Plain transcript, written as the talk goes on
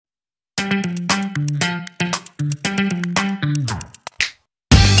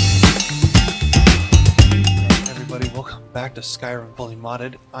back to Skyrim Fully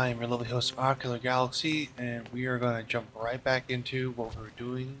Modded. I am your lovely host, OcularGalaxy, and we are going to jump right back into what we were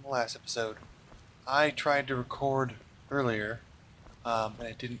doing last episode. I tried to record earlier, and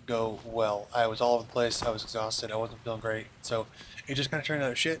it didn't go well. I was all over the place, I was exhausted, I wasn't feeling great, so it just kind of turned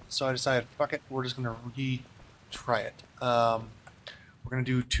out shit, so I decided, fuck it, we're just going to retry it. We're going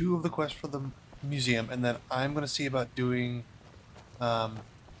to do 2 of the quests for the museum, and then I'm going to see about doing,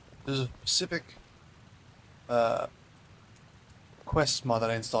 there's a specific, quest mod that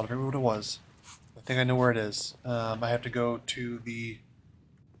I installed. I remember what it was. I think I know where it is. I have to go to the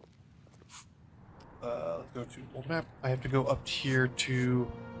let's go to old map. I have to go up here to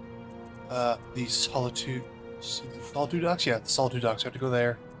the Solitude Docks. Yeah, the Solitude Docks. I have to go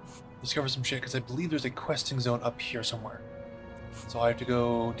there, discover some shit because I believe there's a questing zone up here somewhere. So I have to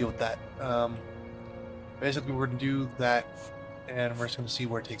go deal with that. Basically, we're gonna do that, and we're just gonna see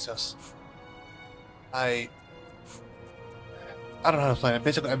where it takes us. I don't know how to plan it.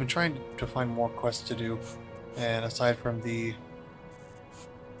 Basically, I've been trying to find more quests to do, and aside from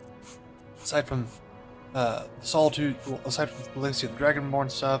Solitude, well, aside from the Legacy of the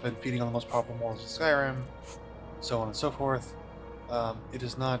Dragonborn stuff and feeding on the most powerful mortals of Skyrim, so on and so forth, it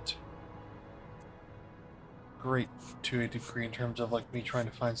is not great to a degree in terms of like me trying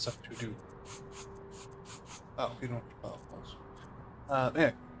to find stuff to do. Oh, you don't. Oh,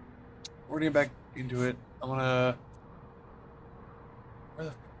 anyway, we're getting back into it. I'm gonna.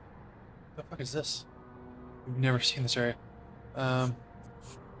 Where the fuck is this? We've never seen this area. We're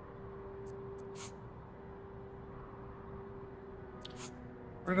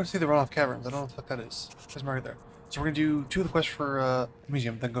gonna go see the runoff caverns. I don't know what the fuck that is. There's market there. So we're gonna do 2 of the quests for the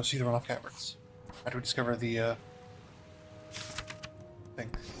museum, then go see the runoff caverns. After we discover the thing.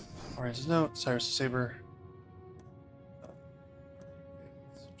 Orange's note, Cyrus the Saber.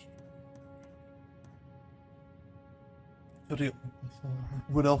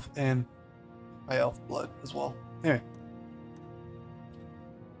 Wood Elf and High Elf blood as well. Anyway.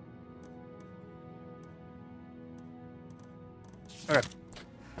 Okay.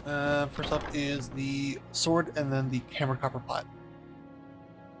 First up is the sword and then the hammer copper pot.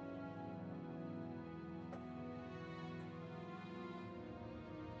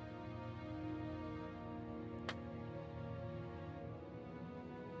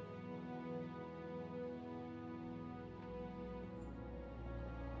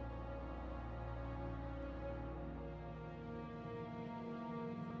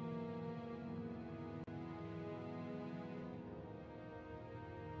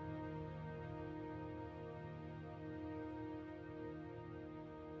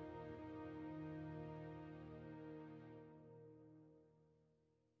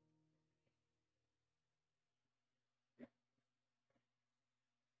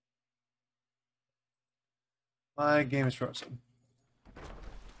 My game is frozen.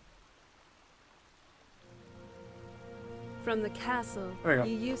 From the castle, There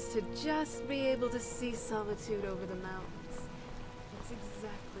you used to just be able to see Solitude over the mountains. That's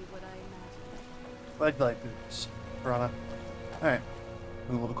exactly what I imagined. I'd like this, Piranha. Alright.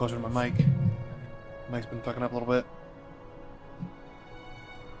 Move a little closer to my mic. Mic's been fucking up a little bit.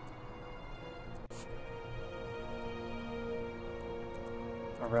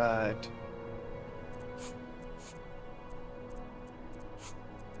 Alright.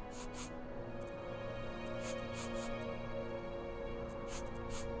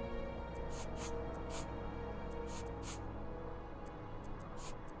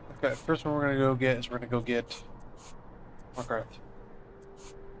 Okay, first one we're gonna go get is we're gonna go get Markarth.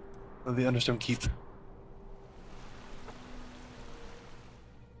 Of the Understone Keep.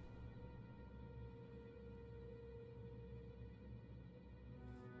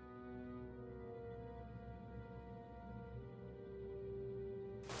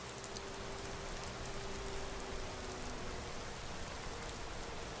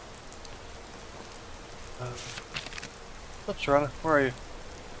 What's up, Serana? Where are you?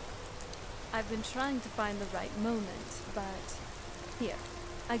 I've been trying to find the right moment, but here,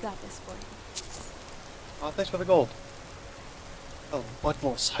 I got this for you. Oh, thanks for the gold. Oh, bunch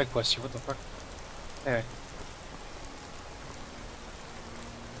more side quests here. What the fuck? Anyway.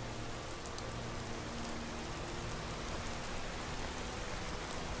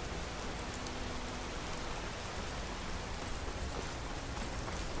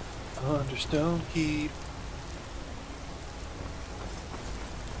 Understone Keep.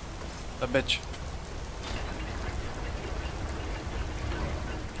 A bitch.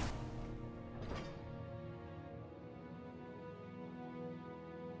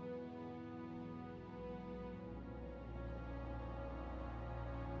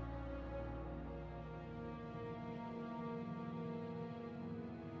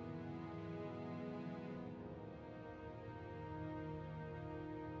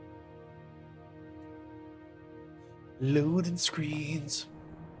 Loading screens.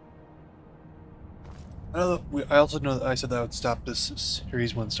 I also know that I said that I would stop this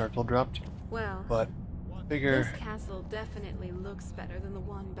series when Starfield dropped, Well, but this figure castle definitely looks better than the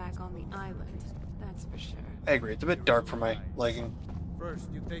one back on the island. That's for sure. I agree. It's a bit dark for my liking.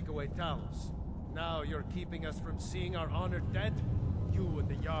 First, you take away Talos. Now you're keeping us from seeing our honored dead? You and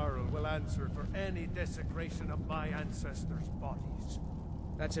the Jarl will answer for any desecration of my ancestors' bodies.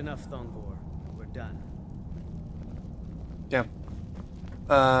 That's enough, Thongvor. We're done. Yeah.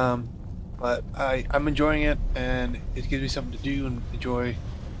 But I'm enjoying it, and it gives me something to do and enjoy,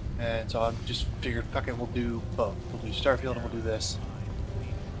 and so I just figured, fuck it, we'll do both. We'll do Starfield and we'll do this.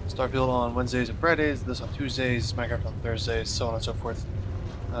 Starfield on Wednesdays and Fridays, this on Tuesdays, Minecraft on Thursdays, so on and so forth.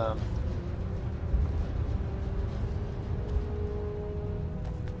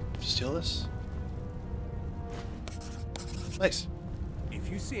 Did you steal this? Nice. If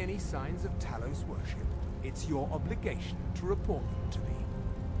you see any signs of Talos worship, it's your obligation to report them to me.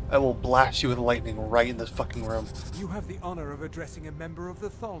 I will blast you with lightning right in this fucking room. You have the honor of addressing a member of the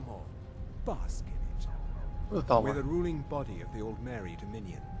Thalmor. Bask in it. Who the hell We're am I? the ruling body of the Old Mary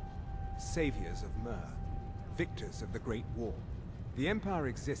Dominion. Saviors of Myr. Victors of the Great War. The Empire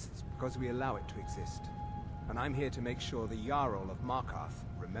exists because we allow it to exist. And I'm here to make sure the Jarl of Markarth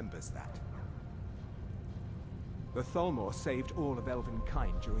remembers that. The Thalmor saved all of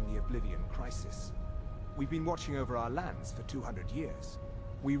Elvenkind during the Oblivion Crisis. We've been watching over our lands for 200 years.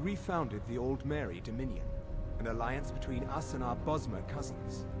 We refounded the Old Mary Dominion, an alliance between us and our Bosmer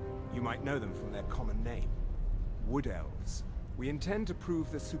cousins. You might know them from their common name, Wood Elves. We intend to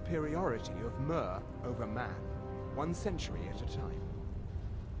prove the superiority of Myr over man, 1 century at a time.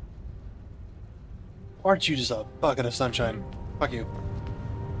 Aren't you just a bucket of sunshine? Fuck you.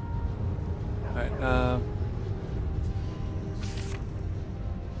 Alright,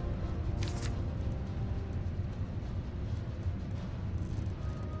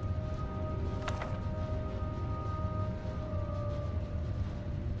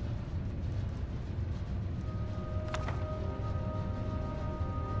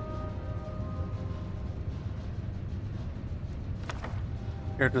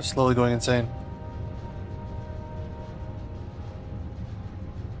 Character's slowly going insane.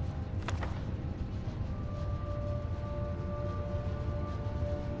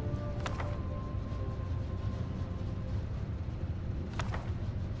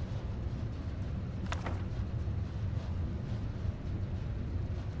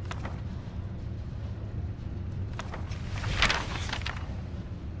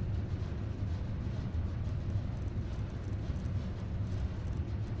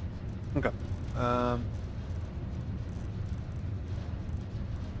 Okay.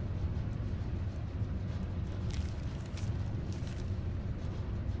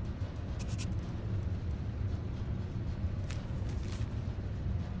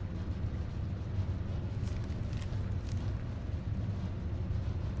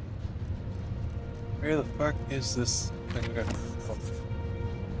 Where the fuck is this thing? Okay.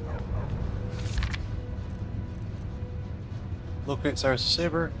 Oh. Locate Cyrus'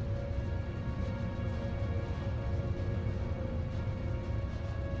 saber.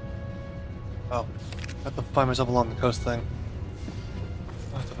 Oh, I have to find myself along the coast thing.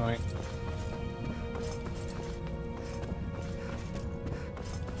 Oh, that's annoying.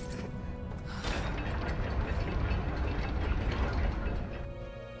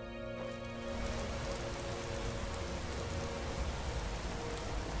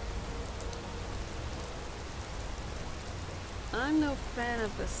 I'm no fan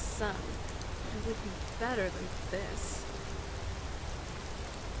of the sun. It would be better than this.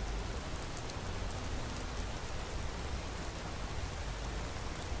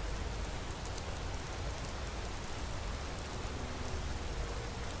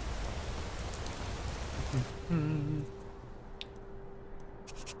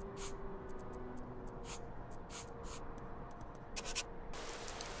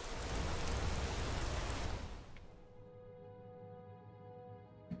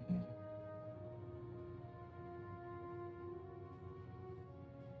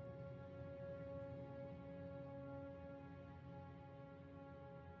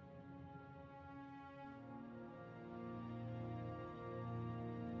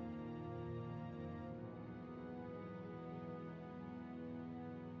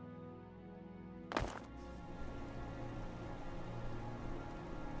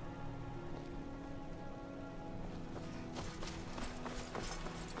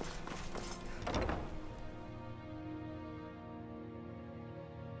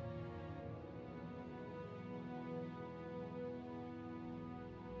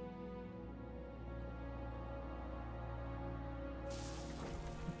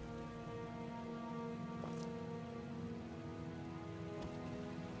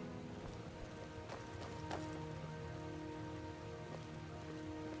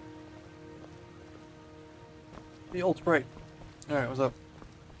 The old sprite. Alright, what's up?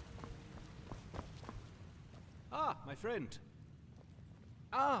 Ah, my friend.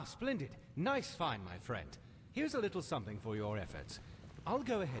 Ah, splendid. Nice find, my friend. Here's a little something for your efforts. I'll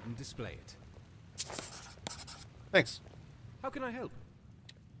go ahead and display it. Thanks. How can I help?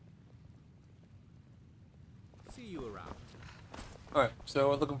 See you around. Alright, so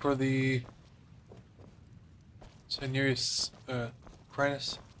we're looking for the Cenurious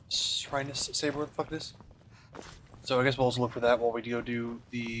Shrinus Saber, what the fuck it is. So I guess we'll also look for that while we go do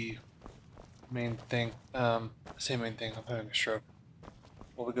the main thing. Same main thing, I'm having a stroke.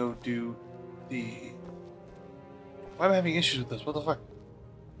 While we go do the... Why am I having issues with this? What the fuck?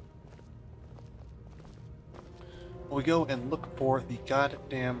 While we go and look for the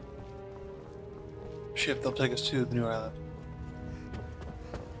goddamn ship that'll take us to the new island.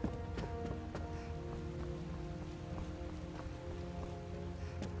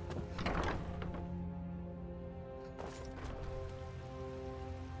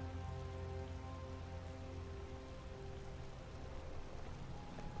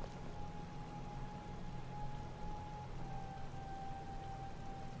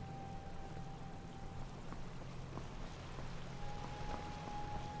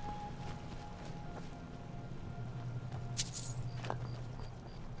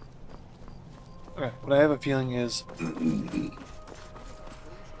 Okay, what I have a feeling is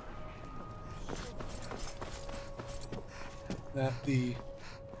that the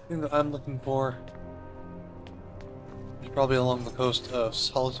thing that I'm looking for is probably along the coast of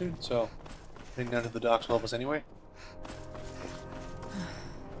Solitude, so heading down to the docks will help us anyway.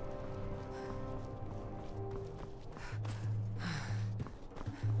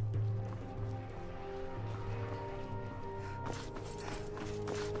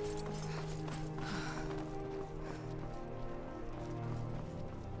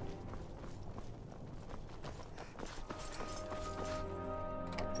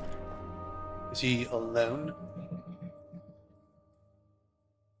 Is he alone?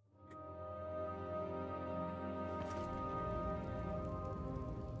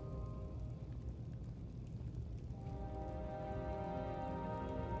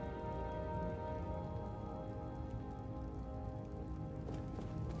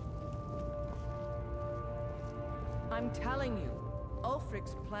 I'm telling you,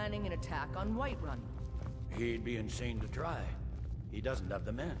 Ulfric's planning an attack on Whiterun. He'd be insane to try. He doesn't have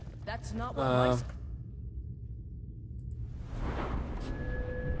the men. That's not what my...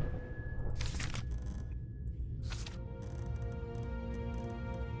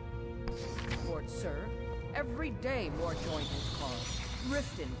 Lord, sir. Every day more join his cause.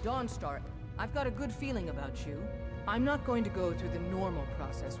 Riften, Dawnstar. I've got a good feeling about you. I'm not going to go through the normal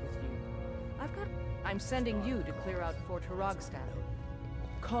process with you. I'm sending you to clear out Fort Hrogstad.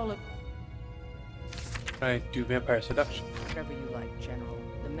 Call it I do vampire seduction. whatever you like, General.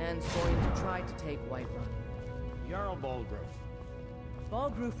 The man's going to try to take Whiterun. Jarl Balgruuf.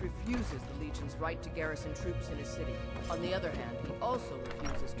 Balgruuf refuses the Legion's right to garrison troops in his city. On the other hand, he also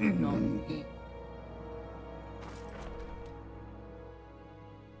refuses to acknowledge...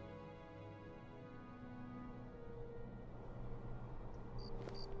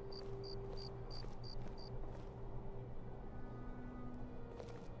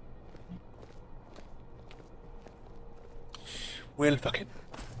 Well, fuck it.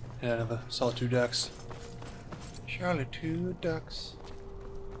 Head out of the Solitude Ducks. Solitude Ducks.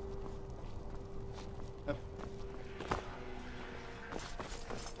 Yep.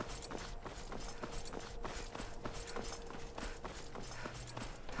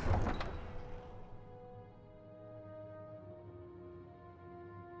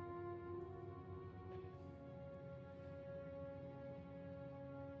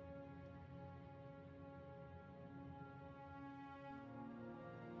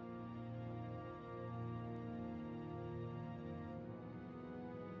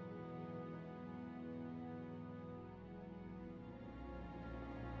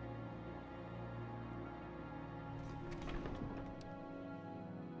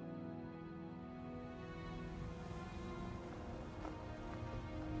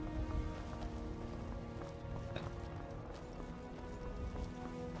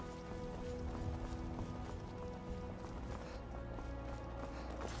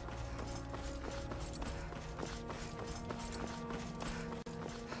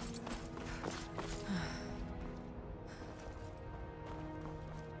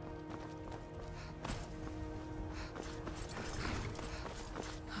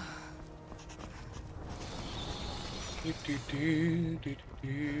 Do, do, do, do,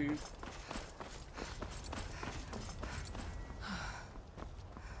 do.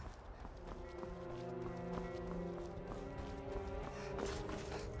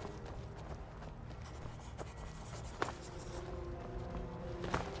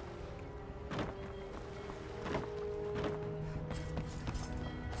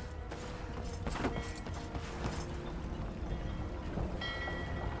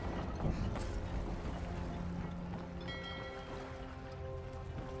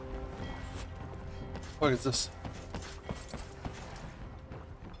 What is this?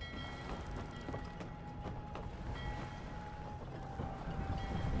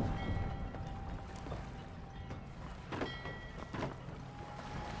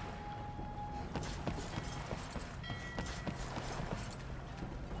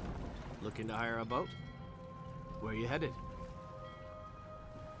 Looking to hire a boat? Where are you headed?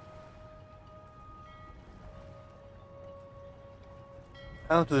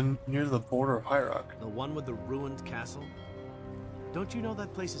 Out to near the border of High Rock. The one with the ruined castle? Don't you know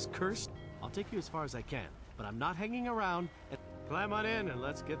that place is cursed? I'll take you as far as I can, but I'm not hanging around. Climb on in and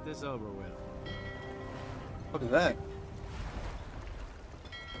let's get this over with. Look at that.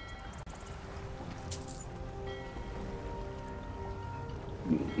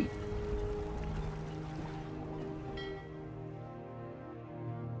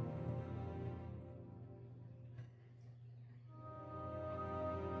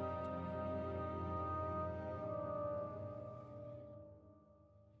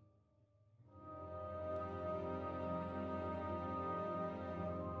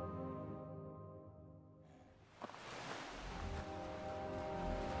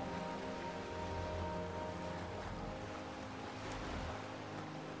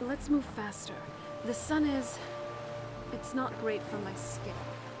 Let's move faster. The sun is... it's not great for my skin,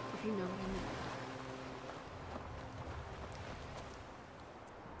 if you know what I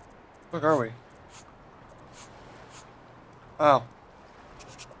mean. Where are we? Oh.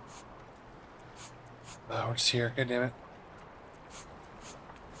 Oh, we're just here. God damn it.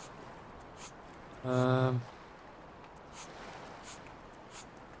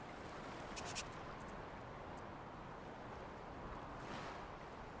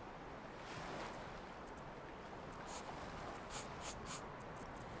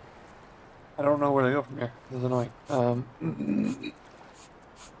 I don't know where to go from here. This is annoying. I'm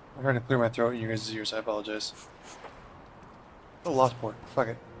trying to clear my throat in your guys' ears. I apologize. Oh, lost port. Fuck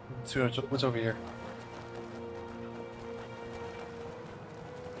it. Let's see what's over here.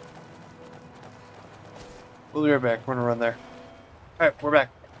 We'll be right back. We're gonna run there. Alright, we're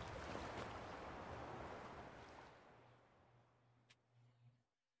back.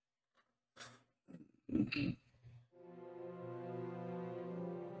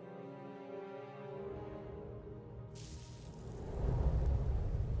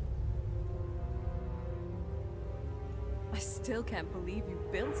 I still can't believe you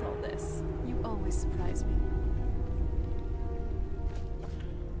built all this. You always surprise me.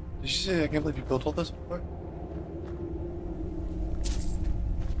 Did you say I can't believe you built all this before?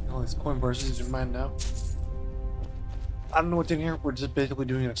 All these coin bursts in mind now. I don't know what's in here. We're just basically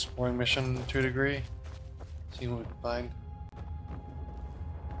doing an exploring mission to a degree. Seeing what we can find.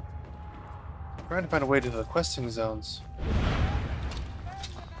 Trying to find a way to the questing zones.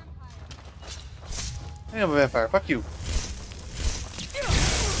 Hey, I'm a vampire. Fuck you.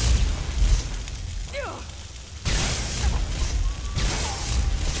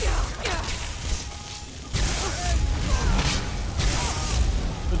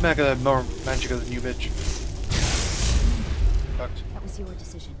 Who's back at that more magic than you, bitch? Fucked. That was your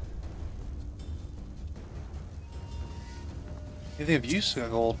decision. Anything of use got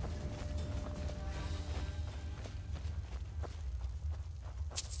gold.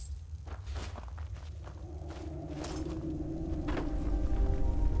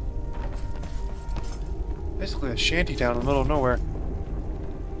 Basically a shanty town in the middle of nowhere.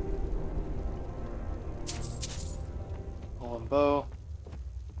 Pulling bow.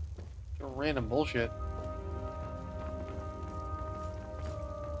 Random bullshit.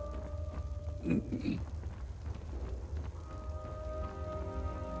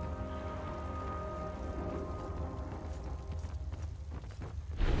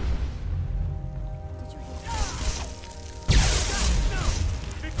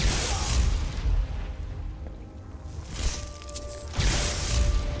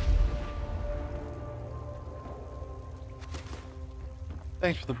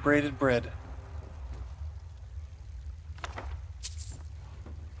 Thanks for the braided bread.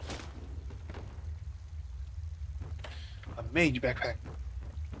 A mage backpack.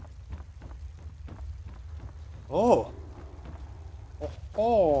 Oh.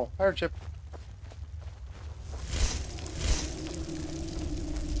 Oh, fire chip.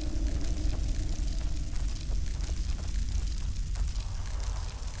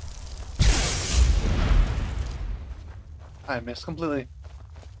 I missed completely.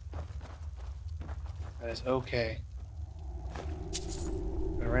 That is okay.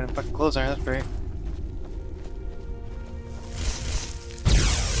 Got a random fucking clothes iron, that's great.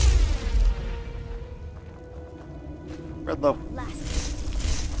 Red loaf.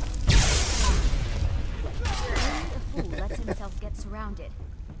 did.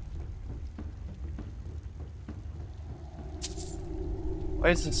 Why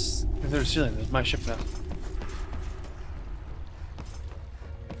is this? Is there a ceiling? There's my ship now.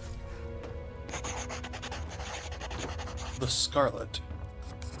 The Scarlet.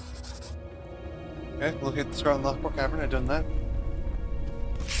 Okay, look at the Scarlet Lockport Cavern. I've done that.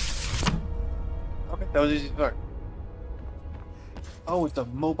 Okay, that was easy to start. Oh, it's a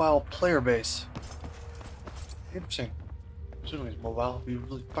mobile player base. Interesting. Assuming it's mobile. It'd be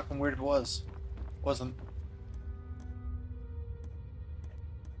really fucking weird if it was. Wasn't.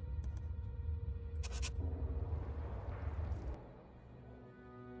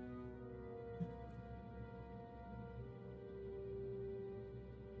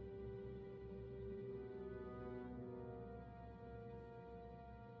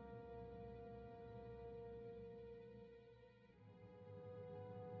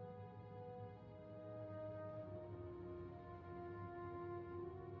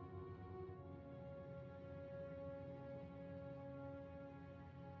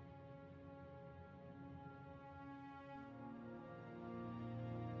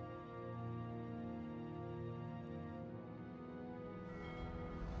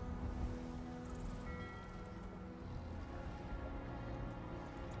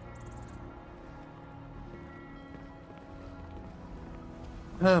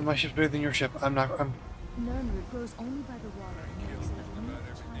 My ship's bigger than your ship. I'm Nernwood grows only by the water and makes it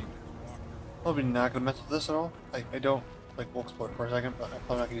only time. probably not gonna mess with this at all. I don't like we'll explore it for a second, but I'm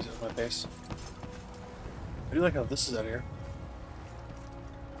probably not gonna use it as my base. I do like how this is out here.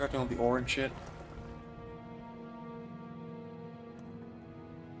 Crafting all the ore and shit.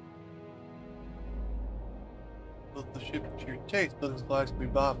 Build the ship to your taste. Building supplies can be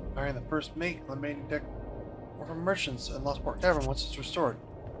bought by hiring the first mate on the main deck, or from merchants in Lockport Cavern once it's restored.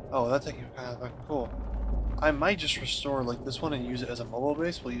 Oh, that's actually kind of like, cool. I might just restore like this one and use it as a mobile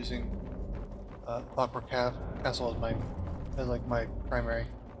base while using Lockport Castle as like my primary.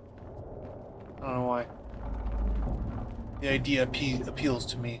 I don't know why. The idea appeals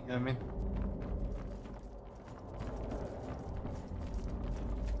to me. You know what I mean?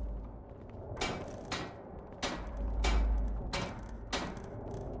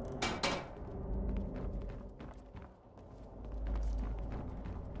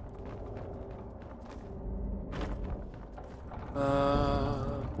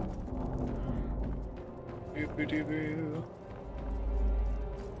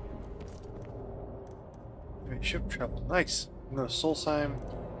 Ship travel, nice. I'm going to Solsheim,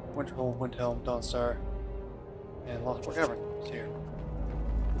 Winterhold, Windhelm, Dawnstar, and Lockport Cavern. It's here.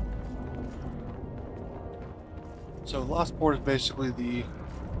 So Lockport is basically the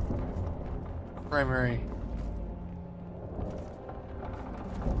primary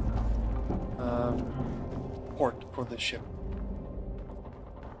port for this ship.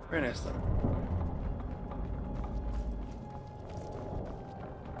 Very nice though.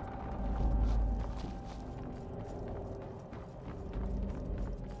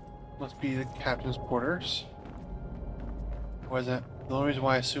 Must be the captain's quarters. Why is that? The only reason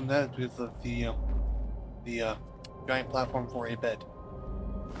why I assume that is because of the giant platform for a bed.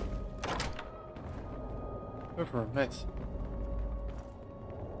 Good room, nice.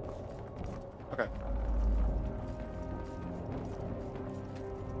 Okay.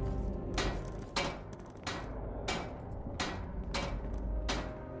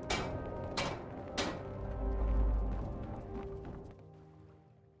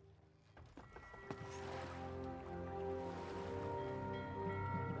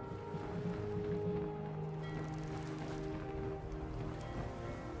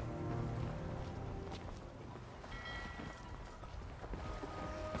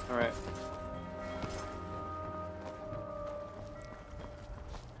 Alright.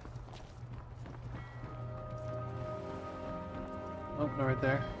 Oh, no, right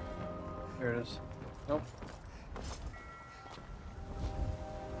there. There it is. Nope.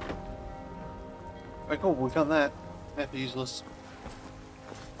 Alright, cool, we found that. That's useless.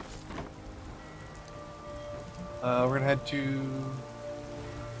 We're gonna head to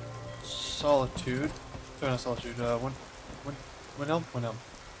Solitude. Sorry, not Solitude, Windhelm? Windhelm.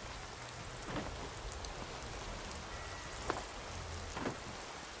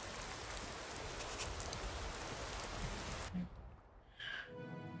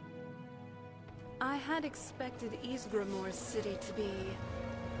 I had expected Ysgramor's city to be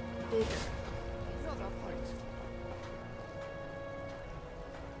bigger.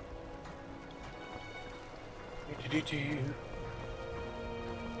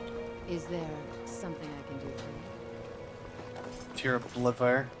 Is there something I can do for you? Tear up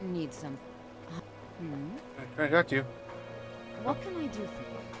Bloodfire. Need some... Hmm? I'm trying to talk to you. What can I do for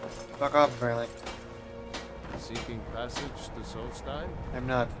you? Fuck off, apparently. Seeking passage to Solstein? I'm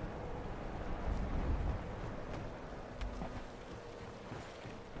not.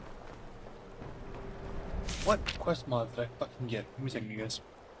 What quest mod did I fucking get? Give me a second, you guys.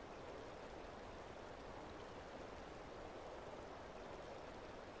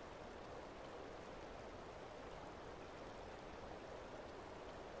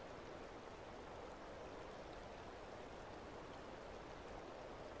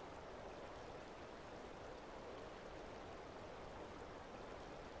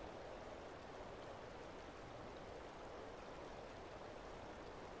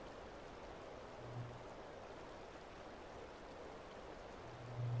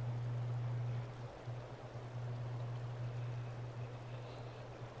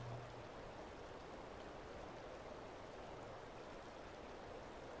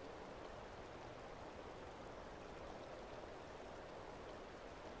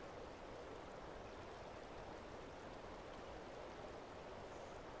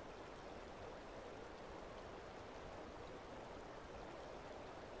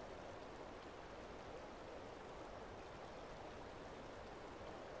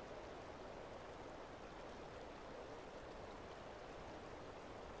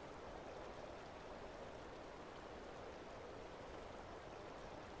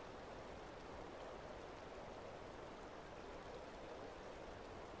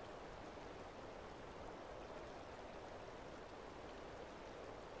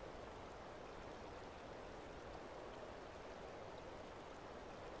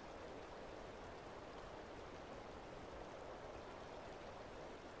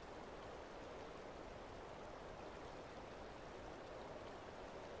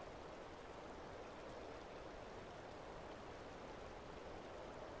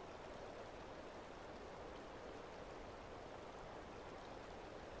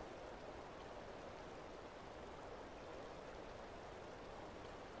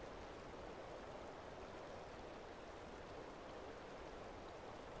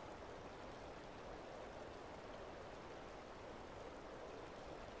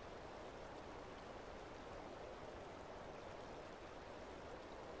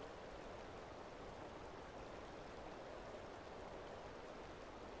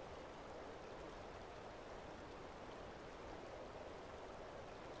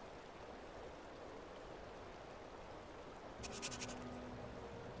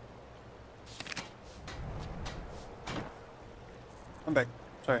 I'm back.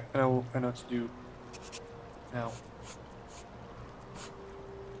 Sorry, I know what to do now.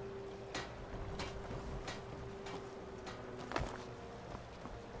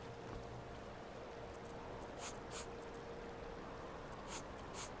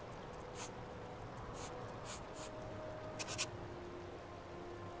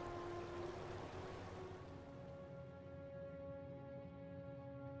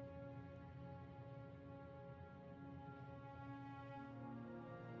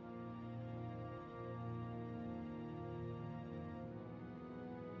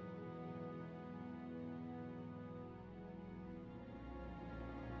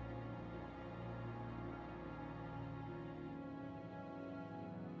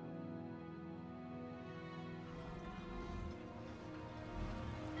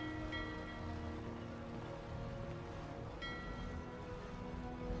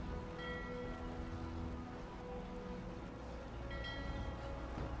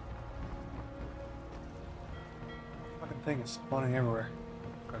 Thing is spawning everywhere.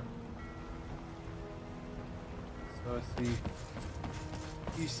 Okay. So it's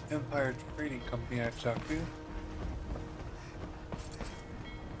the East Empire Trading Company I talked to.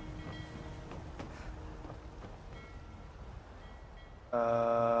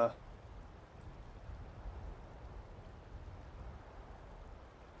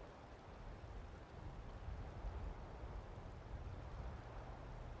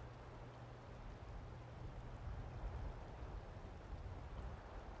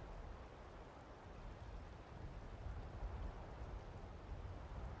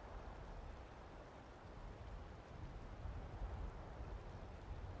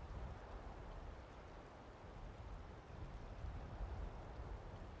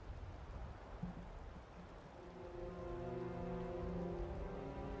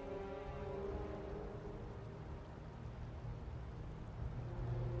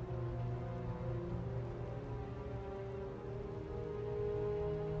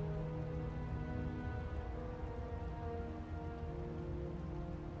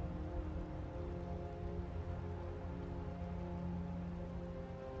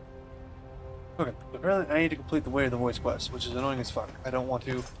 Okay, apparently I need to complete the Way of the Voice quest, which is annoying as fuck. I don't want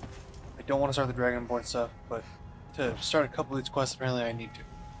to start the Dragonborn stuff, but to start a couple of these quests, apparently I need to.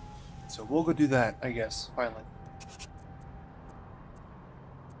 So we'll go do that, I guess, finally.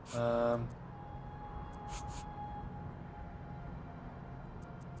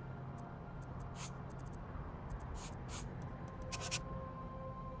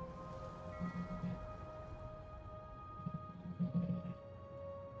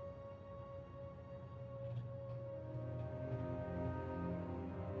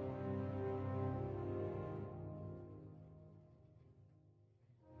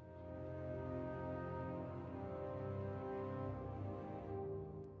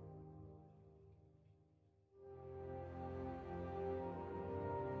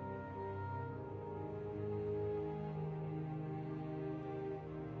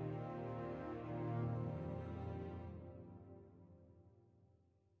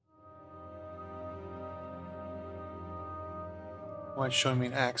 Why it's showing me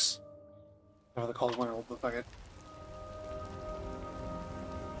an axe? Whatever the cold winter will look like it.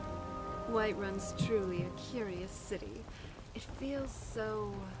 Whiterun's truly a curious city. It feels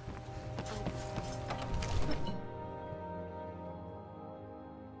so...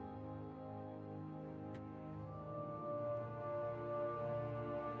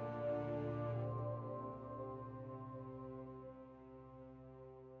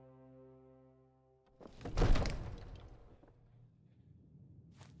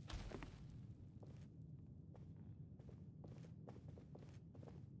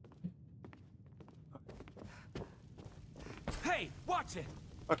 Hey, watch it!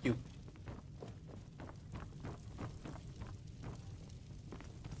 Fuck you.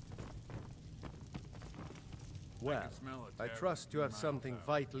 Well, I trust you have something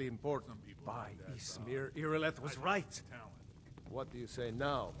vitally important. By Ismir, Irileth was right. What do you say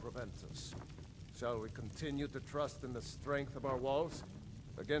now, Proventus? Shall we continue to trust in the strength of our walls?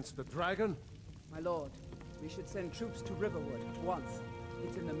 Against the dragon? My lord, we should send troops to Riverwood at once.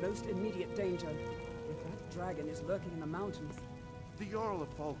 It's in the most immediate danger. If that dragon is lurking in the mountains... The Jarl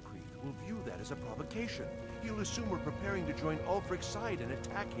of Falkreath will view that as a provocation. He'll assume we're preparing to join Ulfric's side and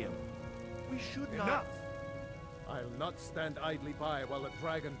attack him. We should not... Enough! I'll not stand idly by while a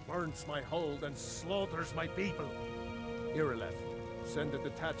dragon burns my hold and slaughters my people. Irileth, send a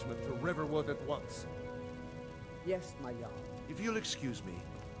detachment to Riverwood at once. Yes, my Jarl. If you'll excuse me,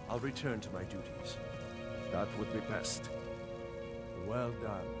 I'll return to my duties. That would be best. Well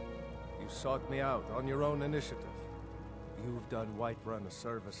done. You sought me out on your own initiative. You've done Whiterun a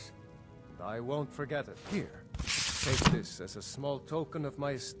service, and I won't forget it. Here, take this as a small token of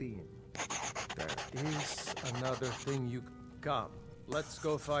my esteem. There is another thing you... Come, let's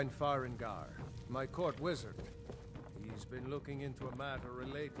go find Farengar, my court wizard. He's been looking into a matter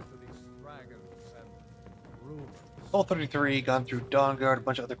related to these dragons and rumors. All 33, gone through Dawnguard, a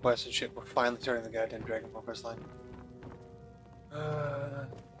bunch of other quests and shit. We're finally starting the goddamn Dragonborn quest line.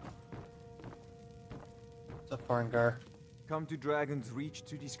 What's up, Farengar? Come to Dragon's Reach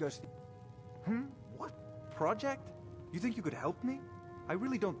to discuss... What? Project? You think you could help me? I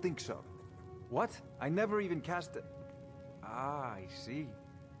really don't think so. What? I never even cast it. Ah, I see.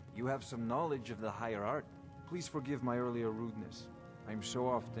 You have some knowledge of the higher art. Please forgive my earlier rudeness. I'm so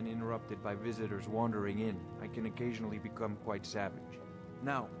often interrupted by visitors wandering in, I can occasionally become quite savage.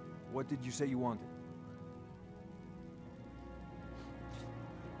 Now, what did you say you wanted?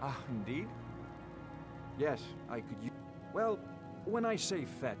 Ah, indeed? Yes, I could use... Well, when I say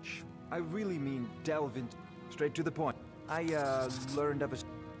fetch, I really mean delve into... Straight to the point. I, learned of a...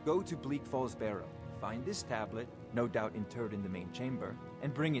 Go to Bleak Falls Barrow, find this tablet, no doubt interred in the main chamber,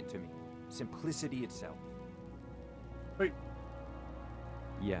 and bring it to me. Simplicity itself. Wait.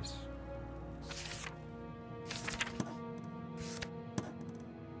 Yes.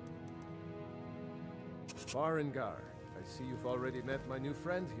 Farengar, I see you've already met my new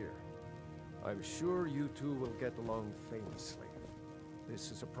friend here. I'm sure you two will get along famously. This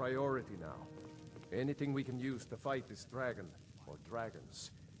is a priority now. Anything we can use to fight this dragon, or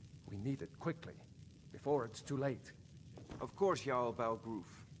dragons, we need it quickly, before it's too late. Of course, Jarl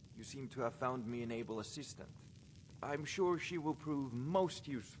Balgroof. You seem to have found me an able assistant. I'm sure she will prove most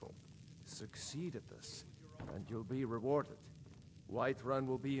useful. Succeed at this, and you'll be rewarded. Whiterun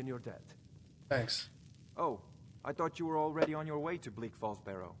will be in your debt. Thanks. Oh, I thought you were already on your way to Bleak Falls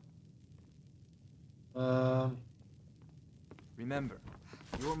Barrow. Remember,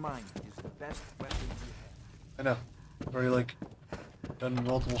 your mind is the best weapon you have. I know. I've already, like, done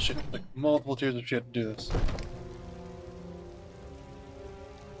multiple shit, like, multiple tiers of shit to do this.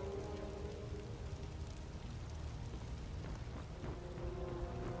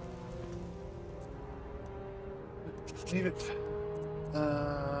 Leave it.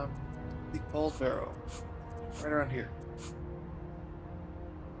 The old barrow. Right around here.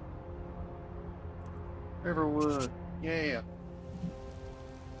 Riverwood. Yeah.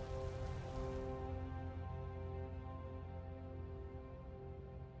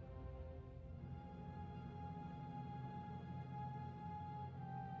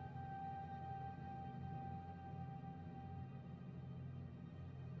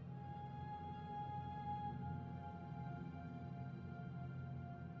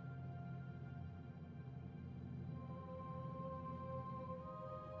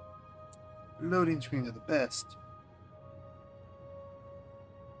 Loading screens are the best.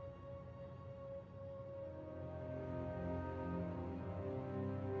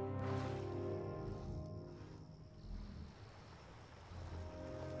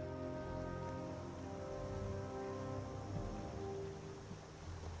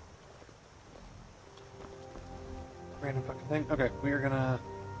 Random fucking thing. Okay, we are gonna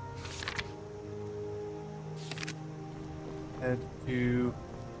head to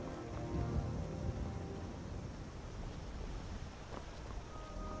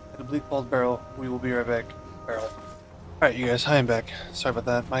the Bleak Falls Barrel. We will be right back. Barrel. Alright, you guys, I am back. Sorry about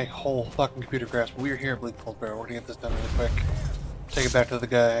that. My whole fucking computer crashed. But we are here at Bleak Falls Barrel. We're gonna get this done really quick. Take it back to the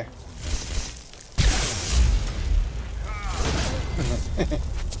guy. And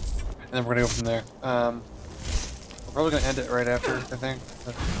then we're gonna go from there. We're probably gonna end it right after, I think.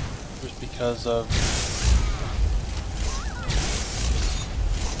 Just because of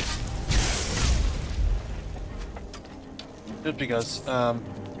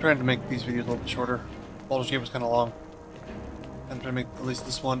trying to make these videos a little bit shorter. Baldur's Gate was kind of long. I'm trying to make at least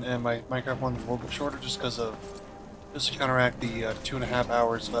this one and my Minecraft one a little bit shorter just to counteract the 2.5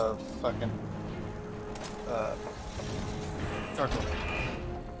 hours of fucking Starfield.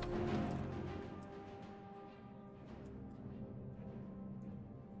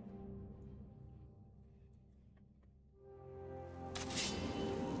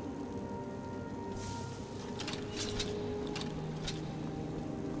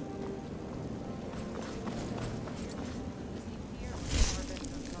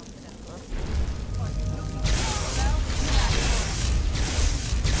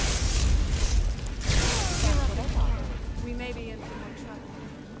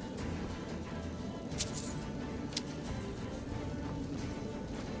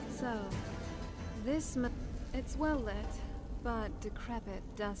 It's well lit, but decrepit,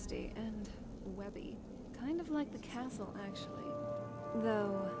 dusty, and webby. Kind of like the castle, actually.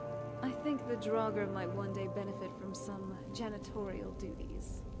 Though, I think the Draugr might one day benefit from some janitorial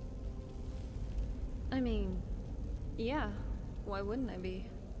duties. I mean, yeah, why wouldn't I be?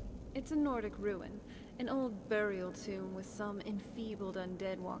 It's a Nordic ruin, an old burial tomb with some enfeebled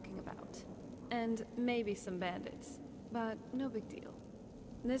undead walking about. And maybe some bandits, but no big deal.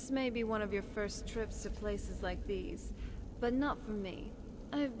 This may be one of your first trips to places like these, but not for me.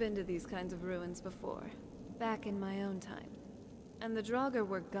 I've been to these kinds of ruins before, back in my own time. And the Draugr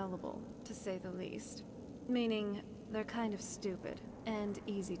were gullible, to say the least. Meaning, they're kind of stupid, and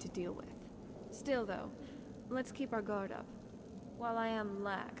easy to deal with. Still though, let's keep our guard up. While I am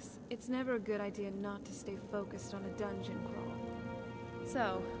lax, it's never a good idea not to stay focused on a dungeon crawl.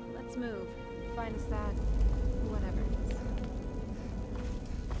 So, let's move. Find us that, whatever it is.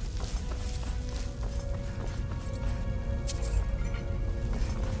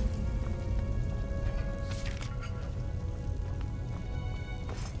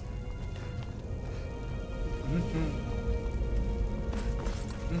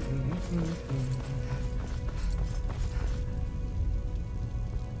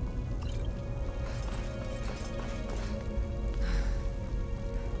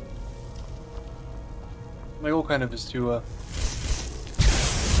 My goal kind of is to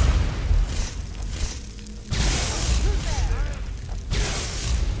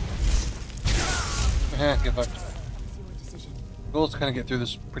get fucked. The goal is to kind of get through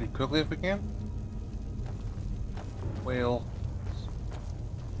this pretty quickly if we can. Whale.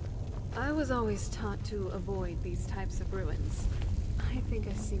 I was always taught to avoid these types of ruins. I think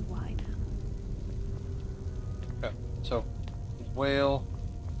I see why now. Okay, so whale,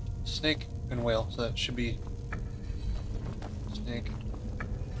 snake, and whale. So that should be snake,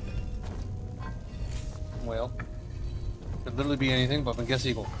 whale. Could literally be anything, but I guess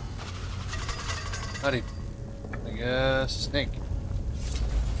eagle. Howdy. I guess snake.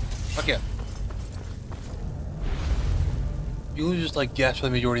 Fuck yeah. You'll just like guess for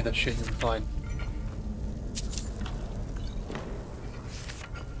the majority of that shit, you'll be fine.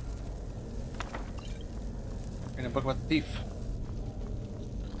 In a book about the thief.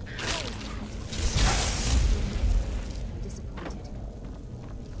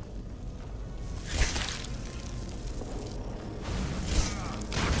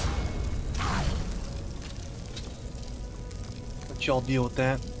 Let y'all deal with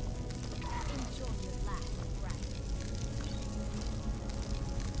that.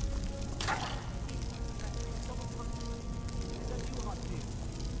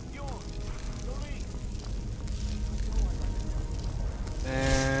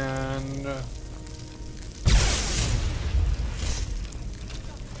 And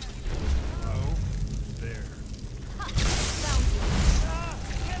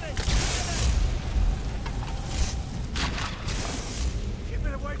Keep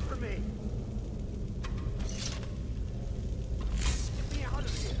it away from me! Get me out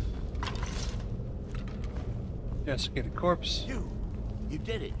of here! desiccated corpse. You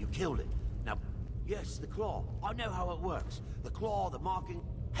did it. You killed it. Now, yes, the claw. I know how it works. The claw, the marking.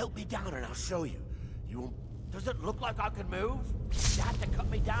 Help me down and I'll show you. You won't... Does it look like I can move? You have to cut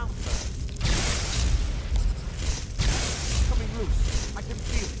me down first. It's coming loose. I can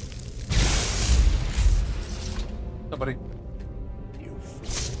feel it. Somebody. You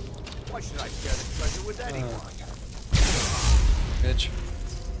fool. Why should I share this treasure with anyone? Bitch.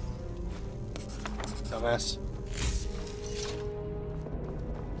 Dumbass.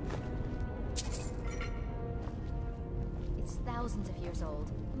 It's thousands of years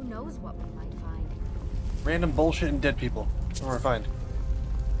old. Who knows what we might find? Random bullshit and dead people. What do I find?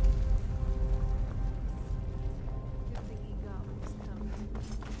 Good thing he got what was coming.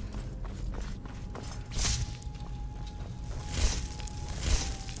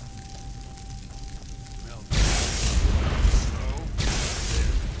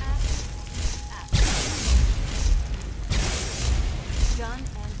 Done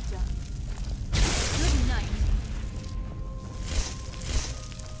and done. Good night.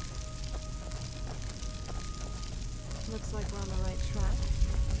 Looks like we're on the right track.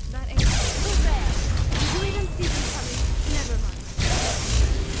 That ain't... Who's there? Did you even see them coming? Never mind.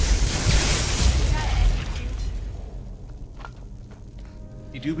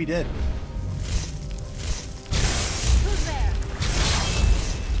 You do be dead. Who's there?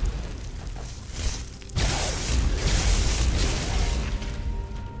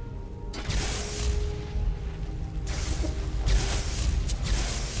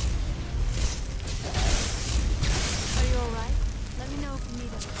 Are you alright? Let me know if you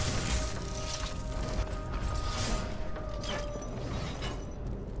need anything.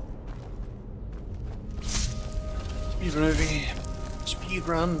 Speed movie. Speed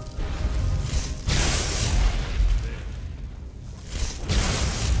run.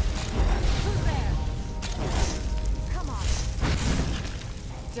 Who's there? Come on.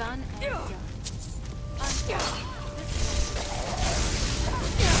 Done and done.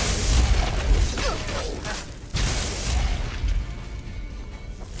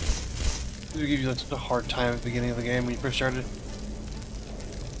 They give you like such a hard time at the beginning of the game when you first started.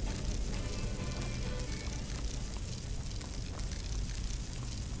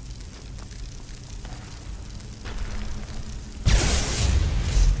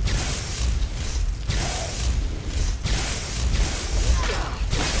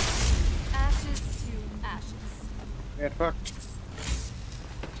 Ashes to ashes. Get fucked.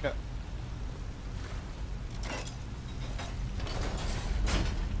 Yeah.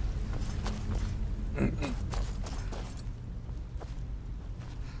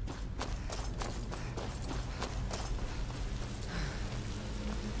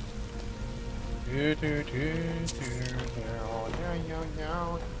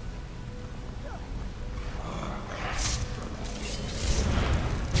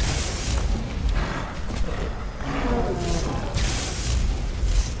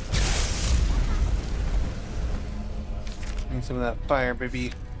 Need some of that fire,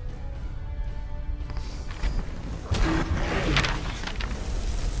 baby.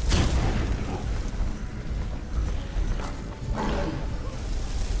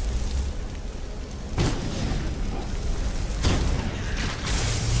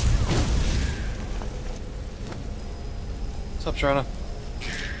 What's up, Sharna?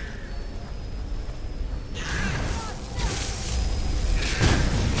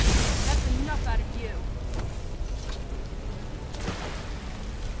 That's enough out of you.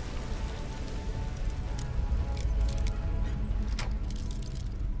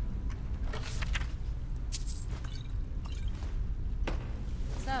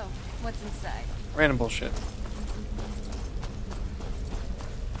 So, what's inside? Random bullshit.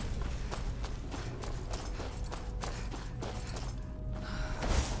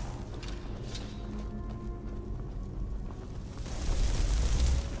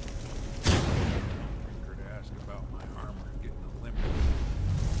 Her to ask about my armor getting a limp.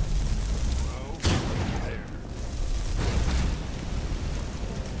 Oh, there.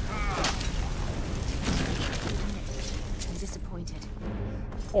 I'm disappointed.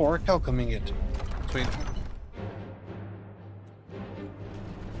 or welcoming it. Sweet.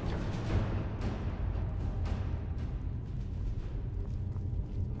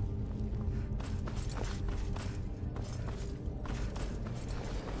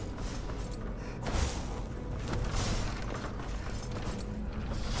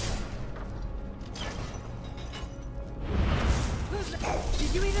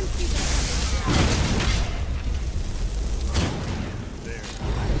 Did you even see that?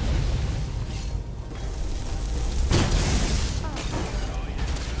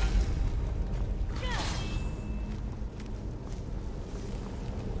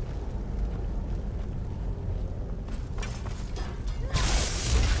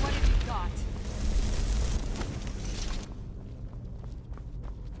 What have you got?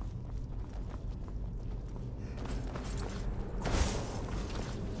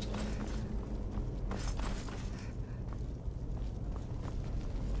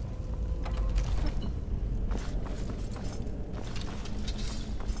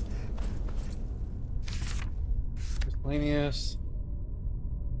 Miscellaneous.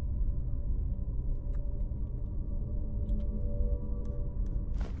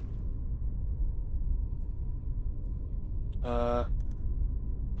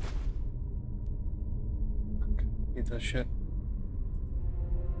 Need that shit.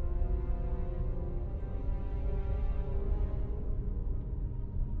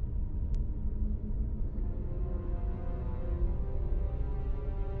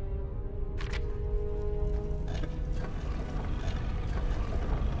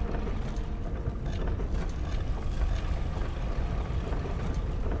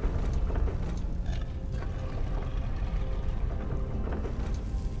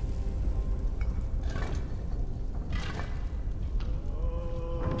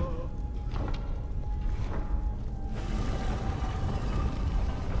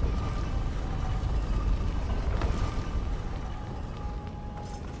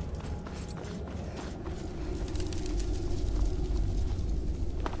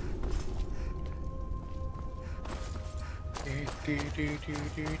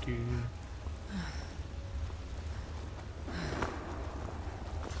 Do.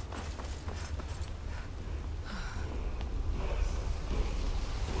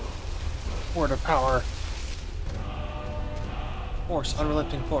 Word of power. Force,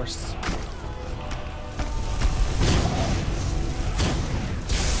 unrelenting force.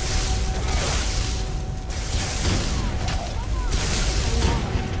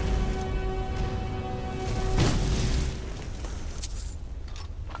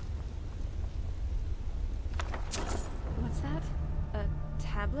 What's that? A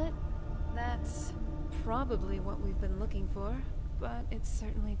tablet? That's probably what we've been looking for, but it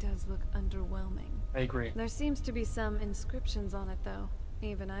certainly does look underwhelming. I agree. There seems to be some inscriptions on it, though.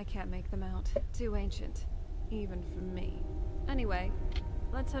 Even I can't make them out. Too ancient. Even for me. Anyway,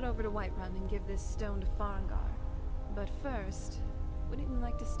 let's head over to Whiterun and give this stone to Farengar. But first, wouldn't you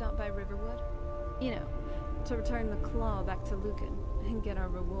like to stop by Riverwood? You know, to return the claw back to Lucan and get our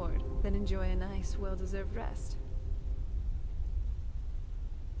reward, then enjoy a nice, well-deserved rest.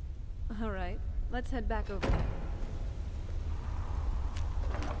 Alright, let's head back over there.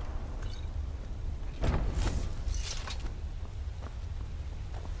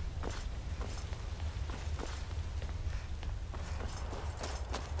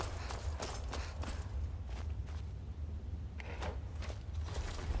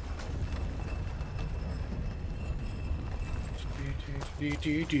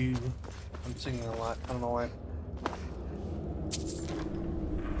 I'm singing a lot. I don't know why.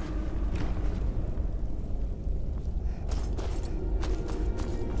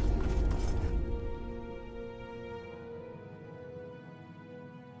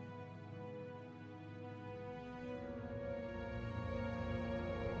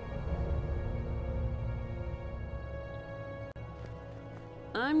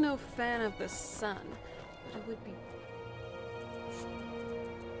 I'm no fan of the sun, but it would be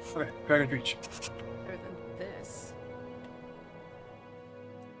Okay, Dragon's Reach. better than this.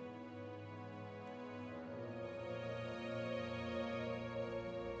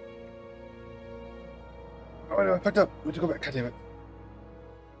 Oh no, I fucked up. We have to go back. God damn it.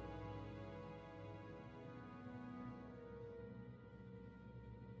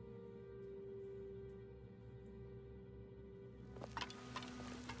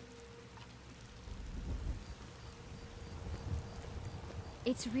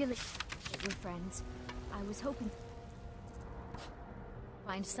 It's really... We're friends. I was hoping...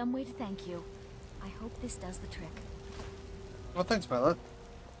 Find some way to thank you. I hope this does the trick. Well, thanks, Violet.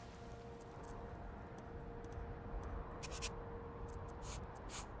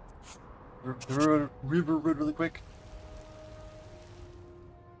 the river road really quick.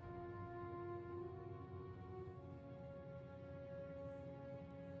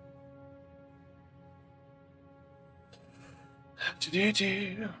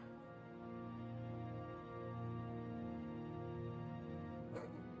 Do-do-do.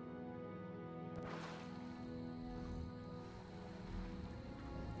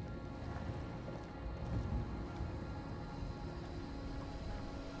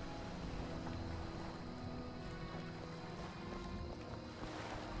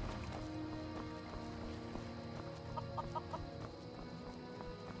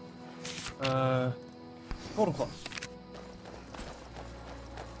 Golden claws.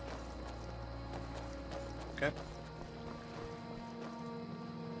 Okay.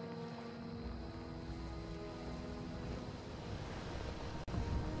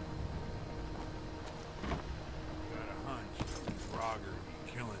 Got a hunch Draugr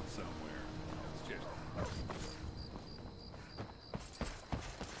be killing somewhere. It's just...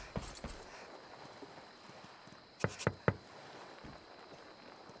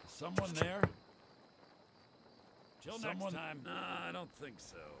 Someone there? Till next time. Nah, I don't think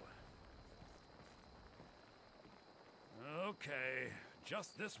so. Okay,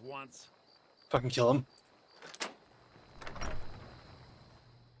 just this once. Fucking kill him.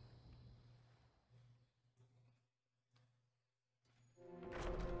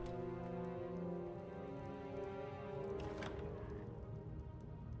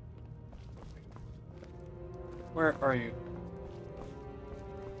 Where are you?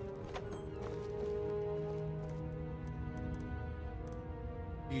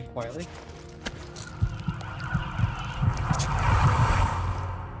 You quietly.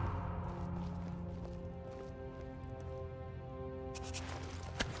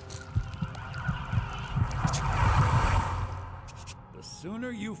 The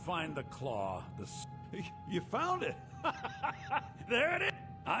sooner you find the claw, you found it. There it is.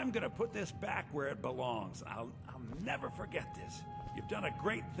 I'm gonna put this back where it belongs. I'll never forget this. You've done a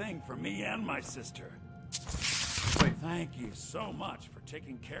great thing for me and my sister. Thank you so much for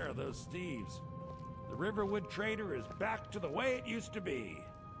taking care of those thieves. The Riverwood Trader is back to the way it used to be.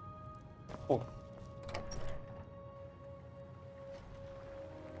 Oh.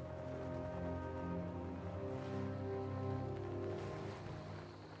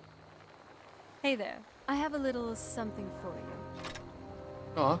 Hey there. I have a little something for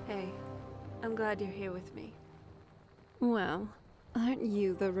you. Aw. Hey, I'm glad you're here with me. Well, aren't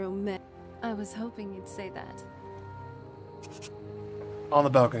you the romantic? I was hoping you'd say that. On the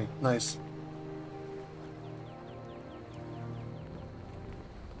balcony. Nice.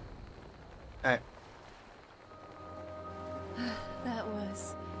 Hey. That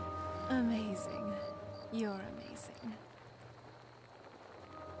was amazing. You're amazing.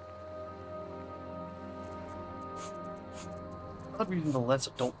 I thought we were using the less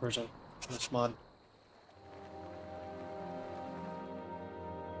adult version of this mod.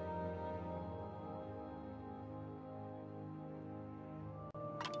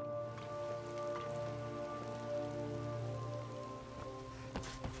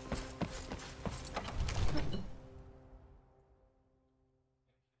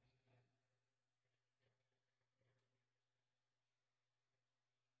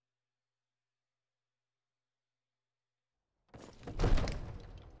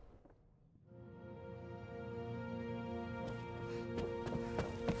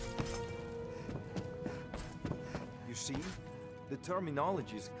 You see? The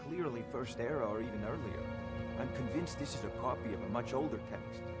terminology is clearly First Era or even earlier. I'm convinced this is a copy of a much older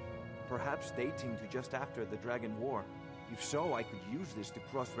text. Perhaps dating to just after the Dragon War. If so, I could use this to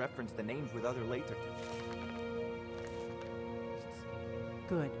cross-reference the names with other later texts.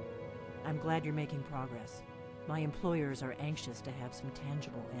 Good. I'm glad you're making progress. My employers are anxious to have some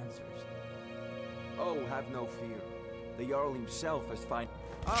tangible answers. Oh, have no fear. The Jarl himself has find...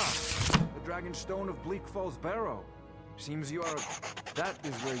 Ah! The Dragon Stone of Bleak Falls Barrow. Seems you are... That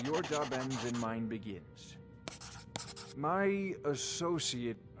is where your job ends and mine begins. My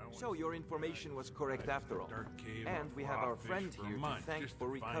associate... So your information was correct after all. And we have our friend here to thank for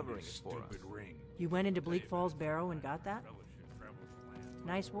recovering it for us. You went into Bleak Falls Barrow and got that?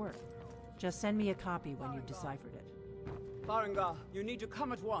 Nice work. Just send me a copy when you've deciphered it. Farengar, you need to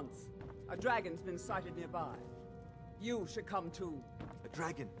come at once. A dragon's been sighted nearby. You should come too. A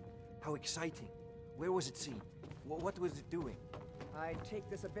dragon? How exciting. Where was it seen? What was it doing? I'd take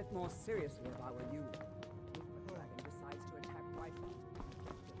this a bit more seriously if I were you. If the dragon decides to attack Whitehall.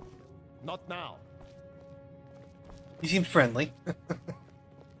 Not now. He seems friendly.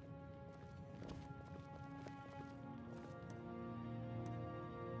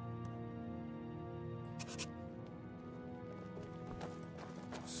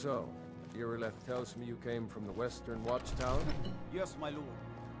 So, Irileth tells me you came from the Western Watchtower? Yes, my lord.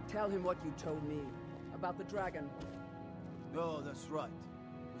 Tell him what you told me about the dragon. Oh, that's right.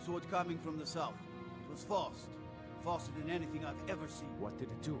 The sword coming from the south. It was fast. Faster than anything I've ever seen. What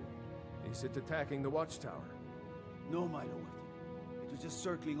did it do? Is it attacking the Watchtower? No, my lord. It was just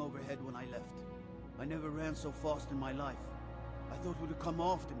circling overhead when I left. I never ran so fast in my life. I thought it would come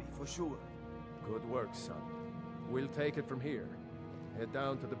after me, for sure. Good work, son. We'll take it from here. Head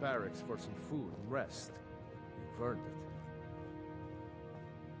down to the barracks for some food and rest. You've earned it.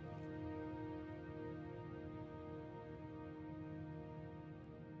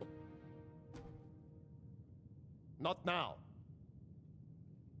 Not now.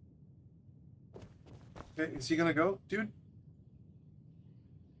 Okay, is he gonna go, dude?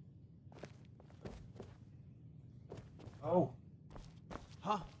 Oh.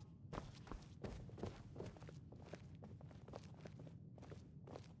 Huh?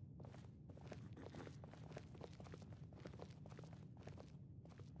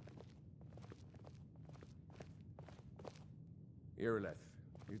 Irileth,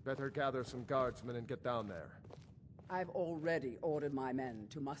 you'd better gather some guardsmen and get down there. I've already ordered my men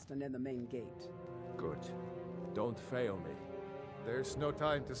to muster near the main gate. Good. Don't fail me. There's no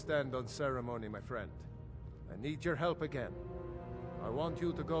time to stand on ceremony, my friend. I need your help again. I want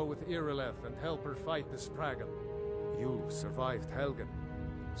you to go with Irileth and help her fight this dragon. You survived Helgen,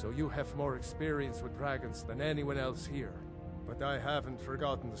 so you have more experience with dragons than anyone else here. But I haven't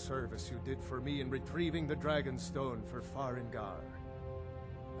forgotten the service you did for me in retrieving the Dragon Stone for Farengar.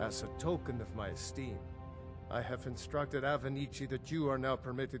 As a token of my esteem, I have instructed Avenici that you are now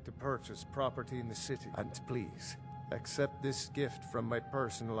permitted to purchase property in the city. And please, accept this gift from my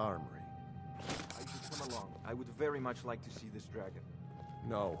personal armory. I should come along. I would very much like to see this dragon.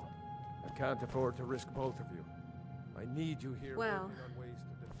 No, I can't afford to risk both of you. I need you here. Well, working on ways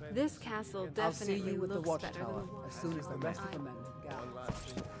to defend this the castle city. I'll see definitely you with the looks better watchtower than the as soon as the rest of the men gather. One last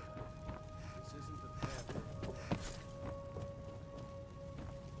thing. This isn't a fair.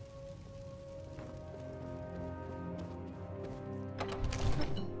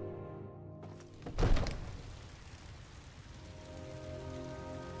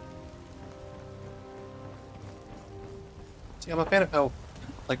 See, I'm a fan of how,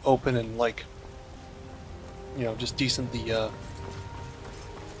 like, open and, like, you know, just decent the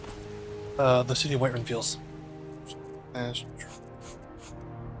city of Whiterun feels. Gotta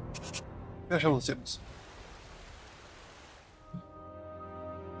show the sims.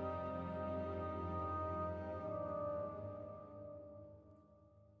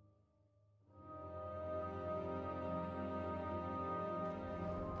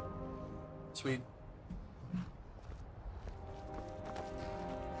 Sweet.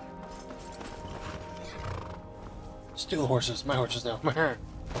 Steal the horses. My horses now. Right.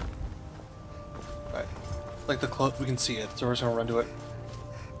 Like the cloak, we can see it, so we're just gonna run to it.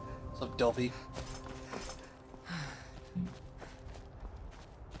 What's up, Delphi?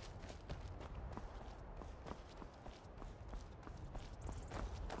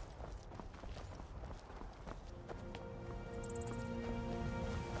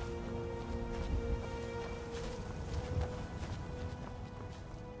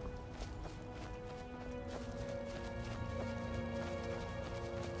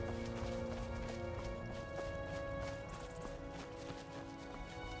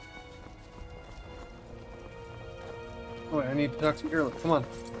 Oh, I need to talk to Irileth. Come on.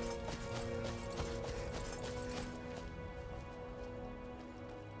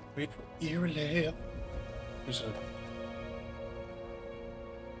 Wait for Irileth. Who's a...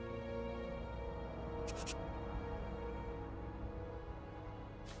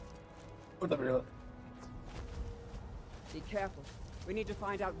 What's up, Irileth? Be careful. We need to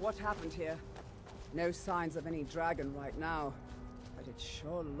find out what happened here. No signs of any dragon right now, but it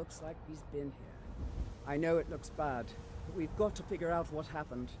sure looks like he's been here. I know it looks bad, but we've got to figure out what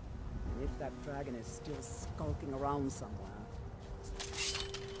happened. And if that dragon is still skulking around somewhere.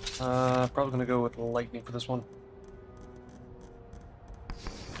 Probably gonna go with lightning for this one.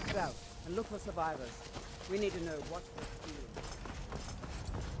 Get out and look for survivors. We need to know what they're feeling.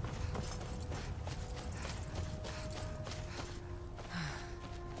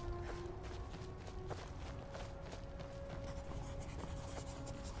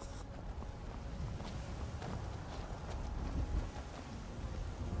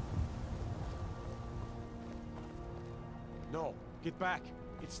 No, get back.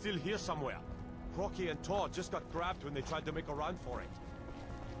 It's still here somewhere. Rocky and Todd just got grabbed when they tried to make a run for it.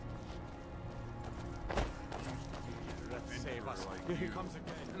 Let's save us. Here he comes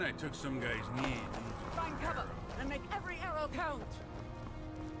again. And I took some guy's knee. Find cover and make every arrow count.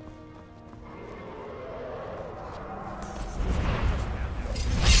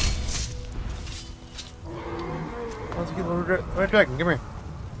 Red dragon, come here.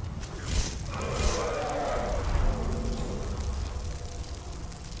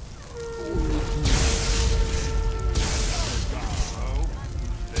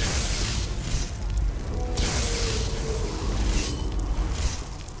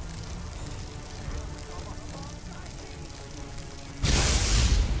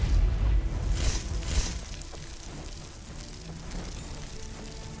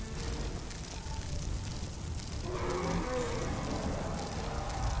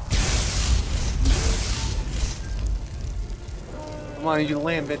 Come on, you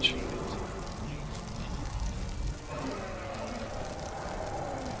land, bitch.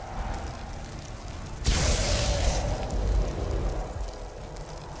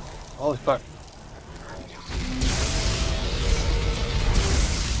 Holy fuck.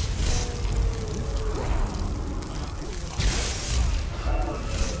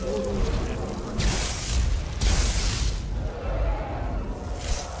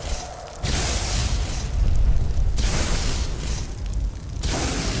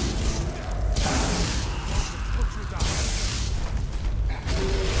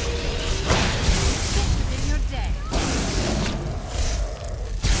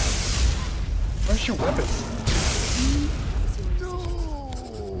 Where's your weapon?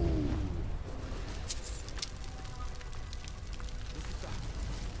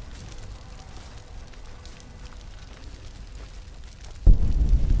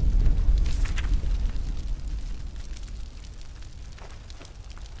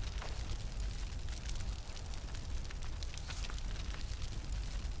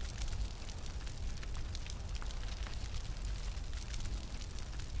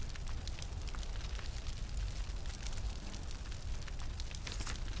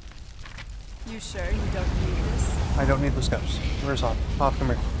 You sure you don't need this? I don't need those cups. Where's Hop? Hop, come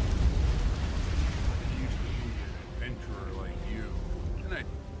here. I used to be an adventurer like you. And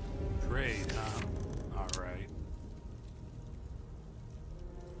I trade, huh? Alright.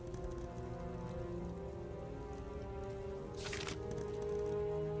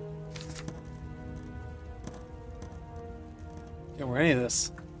 Can't wear any of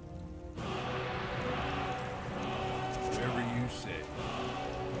this. Whatever you say.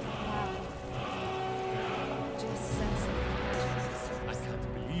 I can't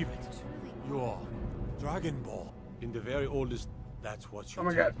believe it. You're Dragon Ball. In the very oldest, that's what you Oh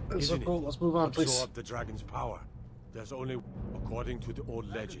my do, god, that's so isn't cool. it? Let's move on, please. Absorb the dragon's power. There's only, according to the old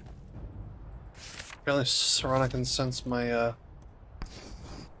legend. Apparently Serana can sense my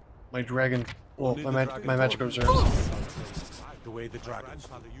my dragon, well, Only my the dragon magic born reserves. The way the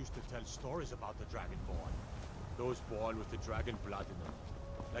grandfather used to tell stories about the Dragonborn. Those born with the dragon blood in them.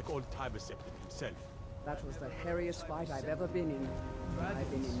 Like old Tiberseptic himself. That was the hairiest fight I've ever been in. I've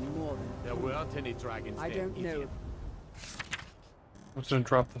been in more than... There weren't any dragons I there, don't know. idiot. I'm just gonna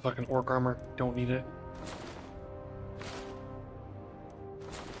drop the fucking orc armor. Don't need it.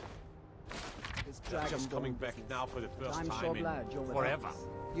 They're just coming back now for the first I'm time sure in glad you're with forever. us.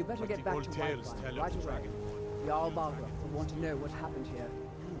 You better But get the back old to tales Whitefire tell right of the away. Dragonborn. Jarl Balgruuf will want to know what happened here.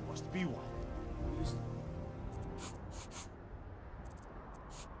 You must be one.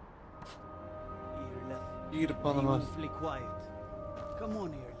 Eat upon the Be mouth. awfully quiet. Come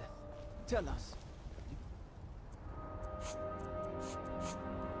on, Irleth. Tell us.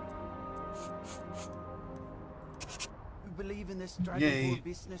 You believe in this Dragon Yay. Ball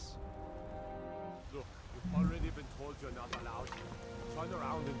business? Look, you've already been told you're not allowed. Turn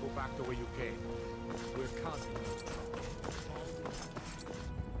around and go back the way you came. We're causing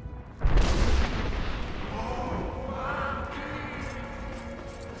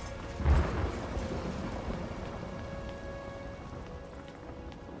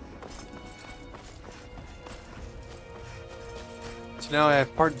So now I have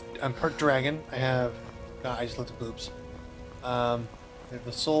I'm part dragon. I have, I just looked at boobs. I have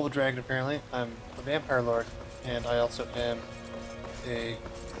the soul of a dragon apparently. I'm a vampire lord, and I also am a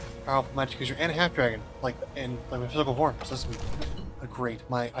powerful magic user and a half dragon, like in my physical form. So this is great.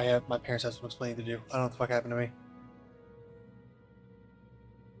 My parents have some explaining to do. I don't know what the fuck happened to me.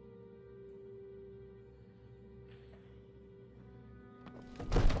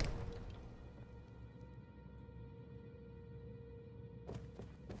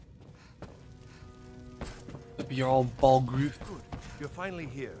 The Jarl Balgruuf. Good. You're finally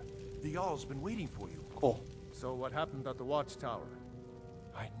here. The Jarl's been waiting for you. Cool. So what happened at the watchtower?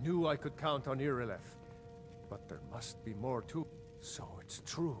 I knew I could count on Irileth, but there must be more to it. So it's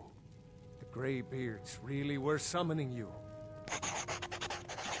true. The Greybeards really were summoning you.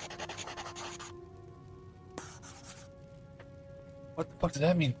 What the fuck did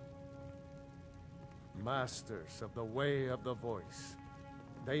that mean? masters of the Way of the Voice.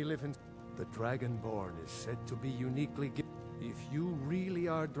 They live in... The Dragonborn is said to be uniquely gifted. If you really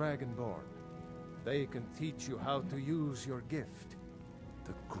are Dragonborn, they can teach you how to use your gift.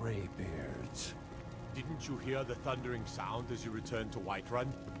 The Greybeards. Didn't you hear the thundering sound as you returned to Whiterun?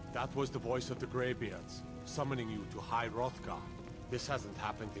 That was the voice of the Greybeards, summoning you to High Hrothgar. This hasn't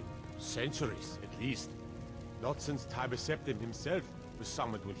happened in centuries, at least. Not since Tibeseptim himself was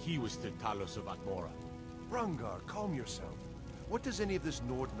summoned when he was still Talos of Atmora. Rungar, calm yourself. What does any of this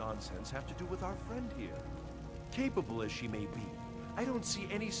Nord nonsense have to do with our friend here? Capable as she may be, I don't see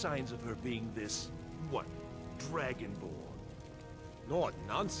any signs of her being this... what? Dragonborn. Nord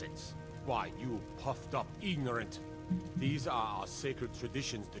nonsense? Why, you puffed up ignorant. These are our sacred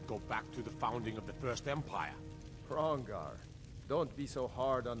traditions that go back to the founding of the First Empire. Hrongar, don't be so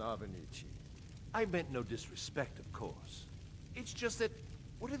hard on Avenici. I meant no disrespect, of course. It's just that,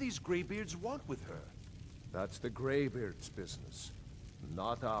 what do these Greybeards want with her? That's the Greybeards' business,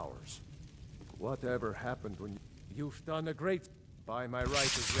 not ours. Whatever happened when you've done a great... By my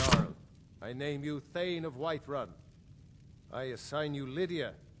right as Jarl, I name you Thane of Whiterun. I assign you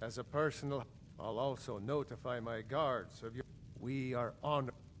Lydia as a personal... I'll also notify my guards of your... We are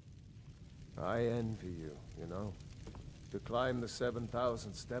honored. I envy you, you know. To climb the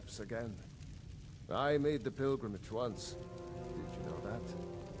 7,000 steps again. I made the pilgrimage once. Did you know that?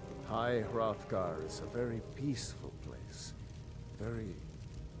 High Hrothgar is a very peaceful place. Very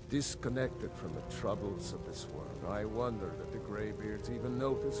disconnected from the troubles of this world. I wonder that the Greybeards even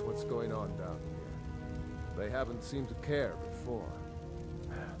notice what's going on down here. They haven't seemed to care before.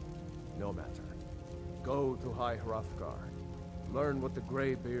 No matter. Go to High Hrothgar. Learn what the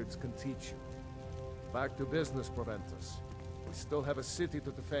Greybeards can teach you. Back to business, Proventus. We still have a city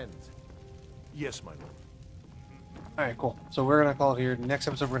to defend. Yes, my lord. Alright, cool. So we're gonna call it here. Next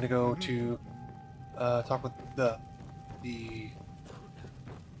episode we're gonna go to talk with the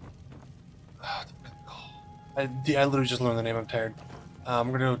I literally just learned the name, I'm tired.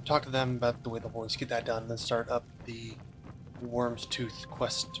 We're gonna talk to them about the Way of the Voice, get that done, and then start up the Worm's Tooth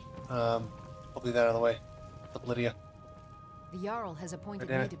quest. Hopefully that out of the way. Up Lydia. The Jarl has appointed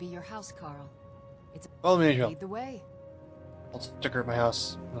Damn me it. to be your house, Carl. It's Follow me, Angel. lead the way. I'll stick her at my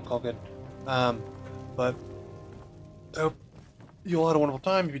house. I'll call good. But I hope you all had a wonderful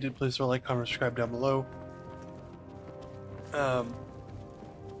time. If you did, please throw a like, comment, subscribe down below.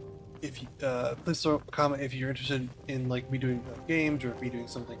 If you please throw a comment if you're interested in like me doing games or me doing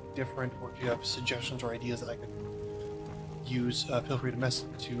something different, or if you have suggestions or ideas that I could use. Feel free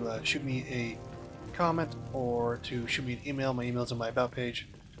to shoot me a comment or to shoot me an email. My email's on my about page.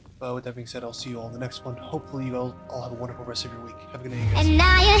 With that being said, I'll see you all in the next one. Hopefully you all have a wonderful rest of your week. Have a good day, you guys. And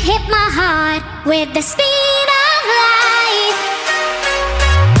now you hit my heart with the speed